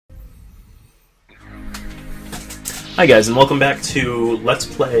Hi guys, and welcome back to Let's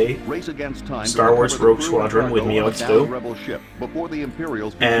Play Star Wars Rogue Squadron with me,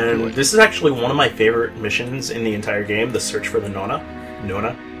 Alex2. And this is actually one of my favorite missions in the entire game, the search for the Nonnah.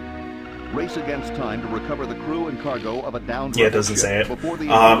 Race against time to recover the crew and cargo of a downed Yeah, it doesn't say it.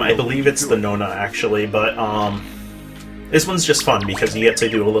 I believe it's the Nonnah, actually, but this one's just fun because you get to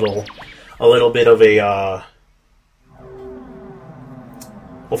do a little bit of a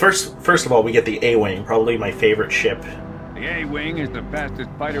well, first of all, we get the A-Wing, probably my favorite ship. The A-Wing is the fastest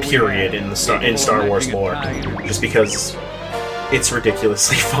fighter period in Star Wars lore, just because it's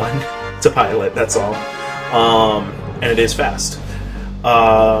ridiculously fun to pilot. That's all, and it is fast.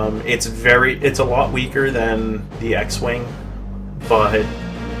 It's a lot weaker than the X-Wing, but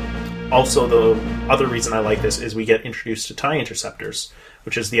also the other reason I like this is we get introduced to TIE interceptors,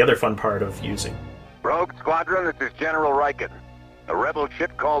 which is the other fun part of using. Rogue Squadron, this is General Riken. A rebel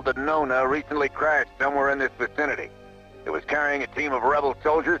ship called the Nonnah recently crashed somewhere in this vicinity. It was carrying a team of rebel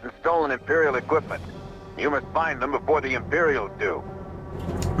soldiers and stolen Imperial equipment. You must find them before the Imperials do.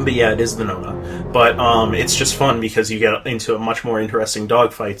 But yeah, it is the Nonnah. But it's just fun because you get into much more interesting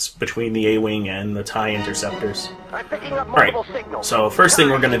dogfights between the A-Wing and the TIE interceptors. Alright, so first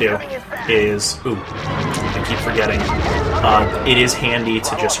thing we're going to do is... Ooh, I keep forgetting. It is handy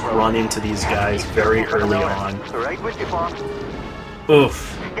to just run into these guys very early on.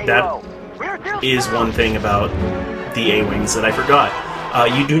 Oof, that is one thing about the A-Wings that I forgot.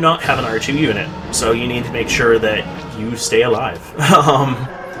 You do not have an R2 unit, so you need to make sure that you stay alive.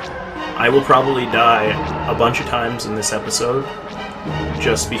 I will probably die a bunch of times in this episode,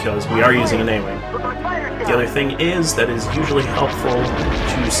 just because we are using an A-Wing. The other thing is that is usually helpful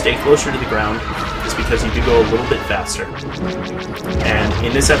to stay closer to the ground, just because you do go a little bit faster. And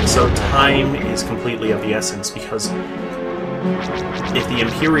in this episode, time is completely of the essence, because if the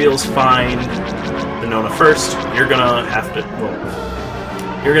Imperials find the Nonnah first, you're gonna have to, well,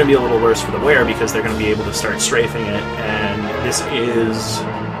 you're gonna be a little worse for the wear because they're gonna be able to start strafing it, and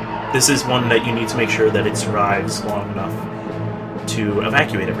this is one that you need to make sure that it survives long enough to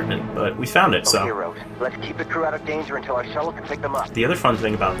evacuate everything. But we found it, so. Let's keep the crew out of danger until our shuttle can pick them up. The other fun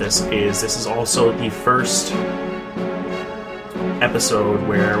thing about this is also the first episode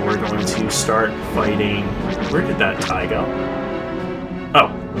where we're going to start fighting... Where did that TIE go? Oh,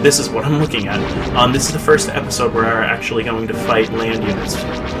 this is what I'm looking at. This is the first episode where we're actually going to fight land units.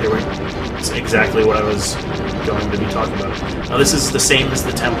 It's exactly what I was going to be talking about. Now this is the same as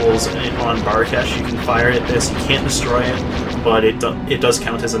the temples on Barkesh. You can fire at this, you can't destroy it, but it does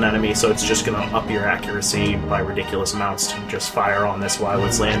count as an enemy, so it's just going to up your accuracy by ridiculous amounts to just fire on this while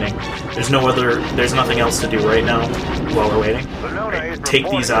it's landing. There's nothing else to do right now while we're waiting. Right, take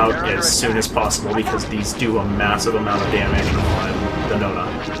these out as soon as possible because these do a massive amount of damage on the Nonnah.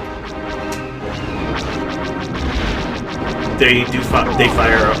 They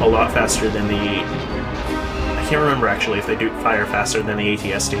fire a lot faster than the... I can't remember actually if they do fire faster than the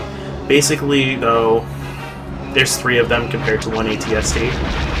ATST. Basically, though, there's 3 of them compared to 1 ATST,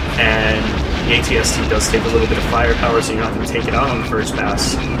 and the ATST does take a little bit of firepower, so you're not going to take it out on the first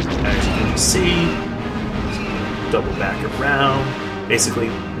pass. As you can see, double back around. Basically,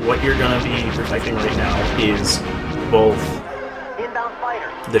 what you're going to be protecting right now is both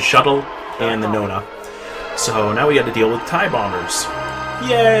the shuttle and the Nonnah. So now we got to deal with TIE bombers.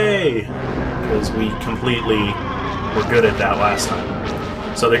 Yay! Because we completely were good at that last time.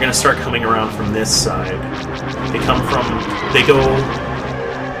 So they're going to start coming around from this side. They go...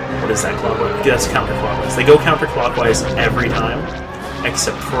 What is that clockwise? That's counterclockwise. They go counterclockwise every time,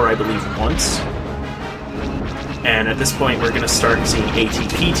 except for, I believe, once. And at this point, we're going to start seeing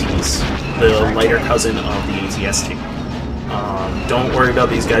ATPTs, the lighter cousin of the ATST. Don't worry about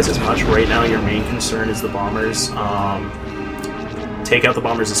these guys as much. Right now, your main concern is the bombers. Take out the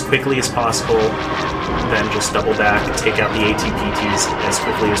bombers as quickly as possible, then just double back, take out the ATPTs as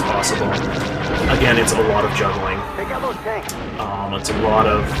quickly as possible. Again, it's a lot of juggling. It's a lot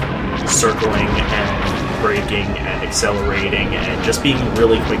of circling and braking and accelerating and just being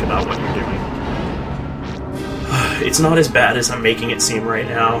really quick about what you're doing. It's not as bad as I'm making it seem right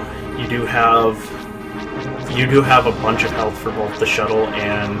now. You do have a bunch of health for both the shuttle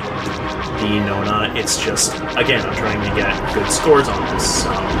and the Nonnah. It's just, again, I'm trying to get good scores on this.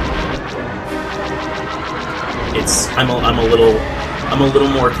 I'm a little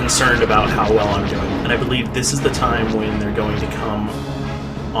more concerned about how well I'm doing, and I believe this is the time when they're going to come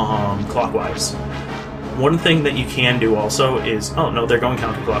clockwise. One thing that you can do also is, oh no, they're going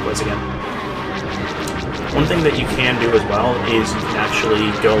counterclockwise again. One thing that you can do as well is you can actually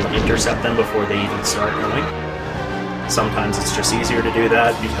go intercept them before they even start going. Sometimes it's just easier to do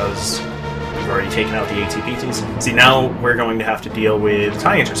that because already taken out the ATPTs. See, now we're going to have to deal with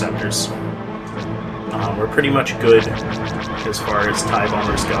TIE interceptors. We're pretty much good as far as TIE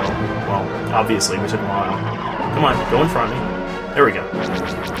bombers go. Well, obviously, we took a while. Come on, go in front of me. There we go.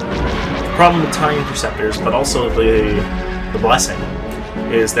 The problem with TIE interceptors, but also the blessing,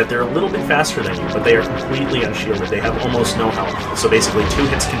 is that they're a little bit faster than you, but they are completely unshielded. They have almost no health, so basically 2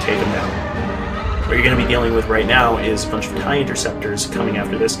 hits can take them down. What you're going to be dealing with right now is a bunch of TIE interceptors coming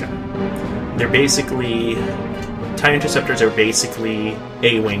after this guy. They're basically... TIE interceptors are basically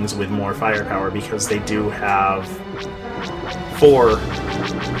A-wings with more firepower because they do have 4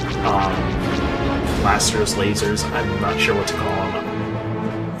 blasters, lasers, I'm not sure what to call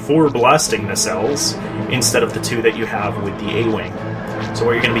them, 4 blasting nacelles instead of the 2 that you have with the A-wing. So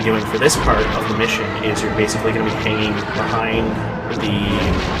what you're going to be doing for this part of the mission is you're basically going to be hanging behind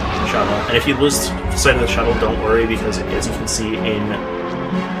the shuttle. And if you lose sight of the shuttle, don't worry, because as you can see in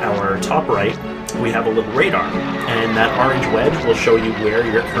our top right, we have a little radar. And that orange wedge will show you where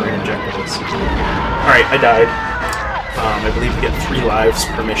your current objective is. Alright, I died. I believe we get 3 lives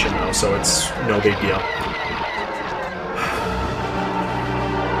per mission, though, so it's no big deal.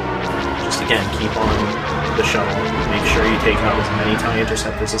 Just again, keep on the shuttle. Make sure you take out as many TIE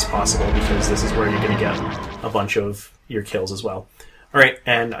interceptors as possible, because this is where you're going to get a bunch of your kills as well. Alright,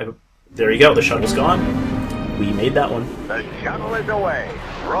 and there you go, the shuttle's gone. We made that one. The shuttle is away.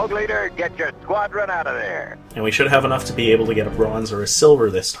 Rogue Leader, get your squadron out of there. And we should have enough to be able to get a bronze or a silver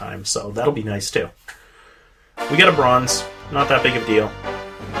this time, so that'll be nice too. We got a bronze, not that big of a deal.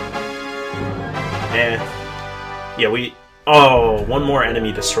 Yeah, we... Oh, one more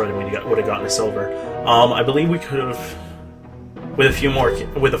enemy destroyed and we would have gotten a silver. I believe we could have... With a few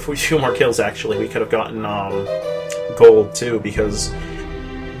more kills, actually, we could have gotten gold too, because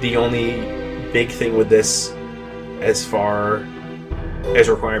the only big thing with this, as far as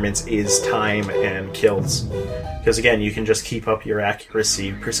requirements, is time and kills. Because again, you can just keep up your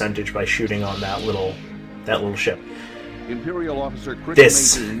accuracy percentage by shooting on that little ship. Imperial Officer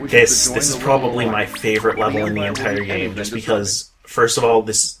This is probably my favorite level in the entire game, just because, first of all,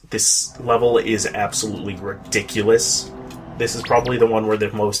 this level is absolutely ridiculous. This is probably the one where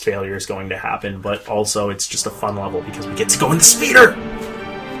the most failure is going to happen, but also it's just a fun level because we get to go in the speeder!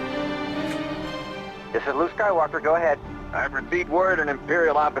 This is Luke Skywalker, go ahead. I've received word an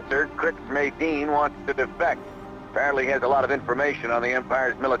Imperial officer, Crix Maydean, wants to defect. Apparently he has a lot of information on the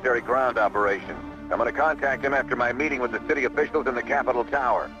Empire's military ground operations. I'm going to contact him after my meeting with the city officials in the Capitol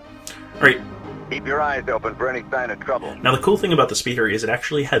Tower. Alright. Keep your eyes open for any sign of trouble. Now the cool thing about the speeder is it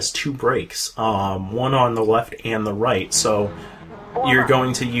actually has 2 brakes, one on the left and the right, so you're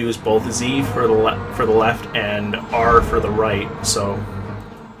going to use both Z for the left and R for the right, so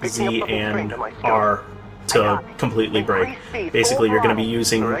Z and R to completely brake. Basically, you're going to be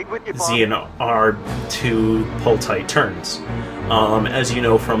using Z and R to pull tight turns. As you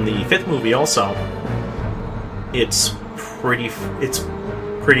know from the 5th movie also, it's pretty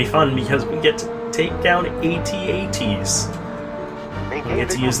fun because we get to take down AT-ATs. We get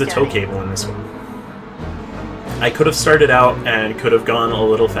to use the tow cable in this one. I could have started out and could have gone a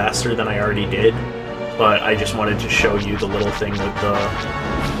little faster than I already did, but I just wanted to show you the little thing with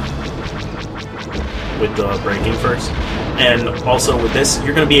the braking first. And also with this,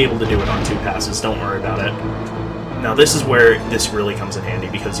 you're going to be able to do it on 2 passes, don't worry about it. Now this is where this really comes in handy,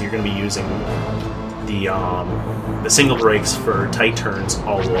 because you're going to be using the single brakes for tight turns a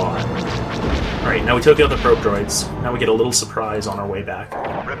lot. Alright, now we took out the probe droids. Now we get a little surprise on our way back.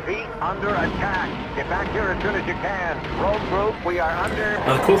 Repeat, under attack. Get back here as soon as you can. Rogue group, we are under...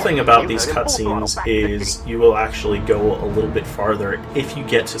 Now the cool thing about these cutscenes is you will actually go a little bit farther if you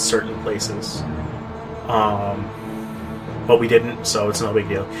get to certain places. But we didn't, so it's no big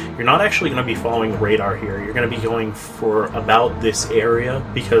deal. You're not actually going to be following the radar here. You're going to be going for about this area,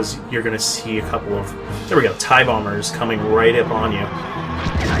 because you're going to see a couple of, there we go, TIE bombers coming right up on you.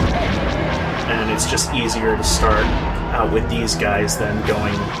 And it's just easier to start out with these guys than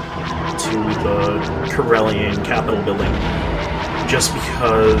going to the Corellian Capitol building, just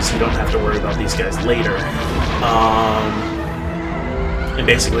because you don't have to worry about these guys later. And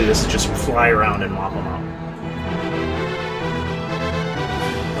basically this is just fly around and mop them up.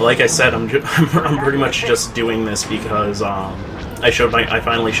 Like I said, I'm pretty much just doing this because I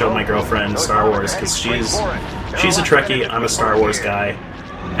finally showed my girlfriend Star Wars, because she's a Trekkie, I'm a Star Wars guy,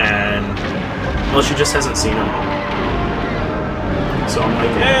 and well, she just hasn't seen them. So I'm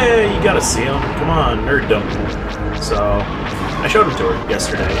like, hey, you gotta see them, come on, nerddom. So I showed them to her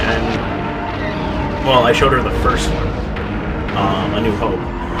yesterday, and well, I showed her the first one, A New Hope.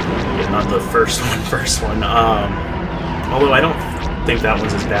 Yeah, not the first one. Although I don't think that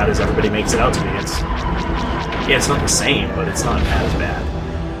one's as bad as everybody makes it out to be. Yeah, it's not the same, but it's not as bad.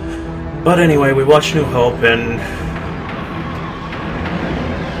 But anyway, we watched New Hope, and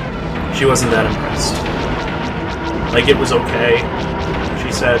she wasn't that impressed. Like, it was okay,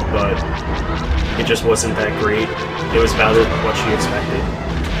 she said, but it just wasn't that great. It was about what she expected.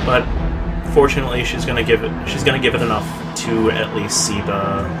 But fortunately, she's gonna give it enough to at least see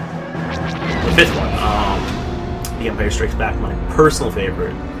the fifth one. The Empire Strikes Back, my personal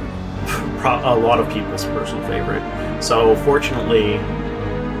favorite. A lot of people's personal favorite. So fortunately,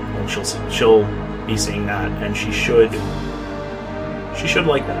 well, she'll be seeing that, and she should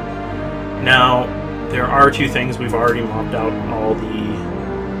like that. Now, there are two things. We've already mopped up all the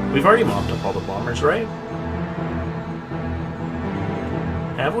bombers, right?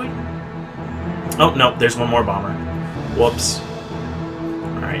 Have we? Oh no, there's one more bomber. Whoops.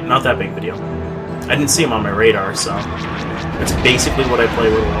 All right, not that big of a deal. I didn't see him on my radar, so that's basically what I play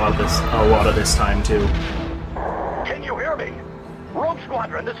with a lot of this time too. Can you hear me? Rogue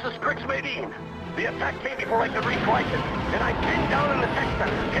Squadron, this is Crix Madine. The attack came before I could reach it, and I'm pinned down in the tech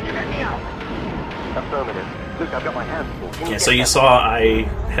center. Can you get me out? Affirmative. Luke, I've got my hands full. Yeah, so you saw I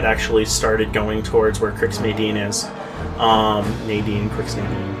had actually started going towards where Crix Madine is. Crix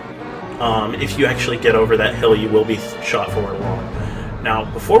Nadine. If you actually get over that hill, you will be shot forward along. Now,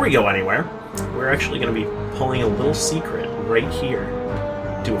 before we go anywhere, we're actually going to be pulling a little secret right here.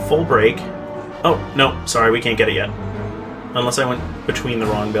 Do a full break. Oh, no, sorry, we can't get it yet. Unless I went between the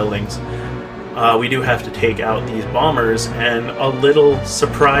wrong buildings. We do have to take out these bombers and a little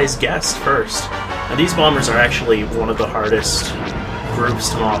surprise guest first. Now, these bombers are actually one of the hardest groups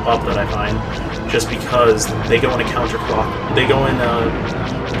to mop up that I find, just because they go in a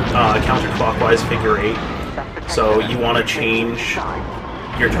counterclockwise figure 8. So you want to change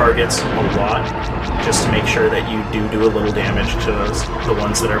your targets a lot, just to make sure that you do a little damage to the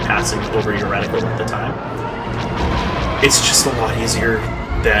ones that are passing over your reticle at the time. It's just a lot easier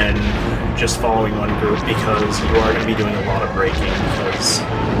than just following one group, because you are going to be doing a lot of braking, because,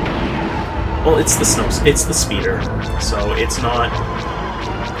 well, it's the speeder, so it's not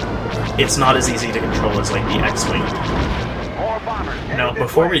as easy to control as like the X-Wing. Now,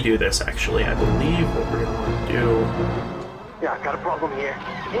 before we do this, actually, I believe what we're going to do... Yeah, I've got a problem here.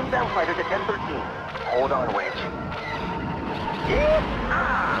 Inbound fighters at 1013. Hold on, Wedge.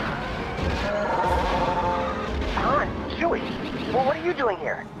 Han, Chewie, well, what are you doing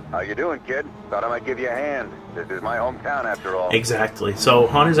here? How you doing, kid? Thought I might give you a hand. This is my hometown, after all. Exactly. So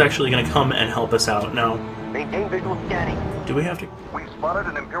Han is actually going to come and help us out. Now, Maintain visual scanning. do we have to... We spotted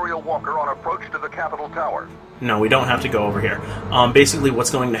an Imperial walker on approach to the Capitol Tower. No, we don't have to go over here. Basically,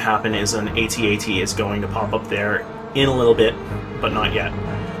 what's going to happen is an AT-AT is going to pop up there in a little bit, but not yet.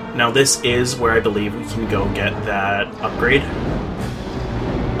 Now, this is where I believe we can go get that upgrade.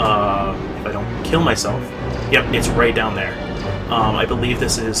 If I don't kill myself. Yep, it's right down there. I believe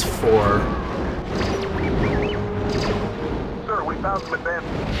this is for... Sir, we found some advanced...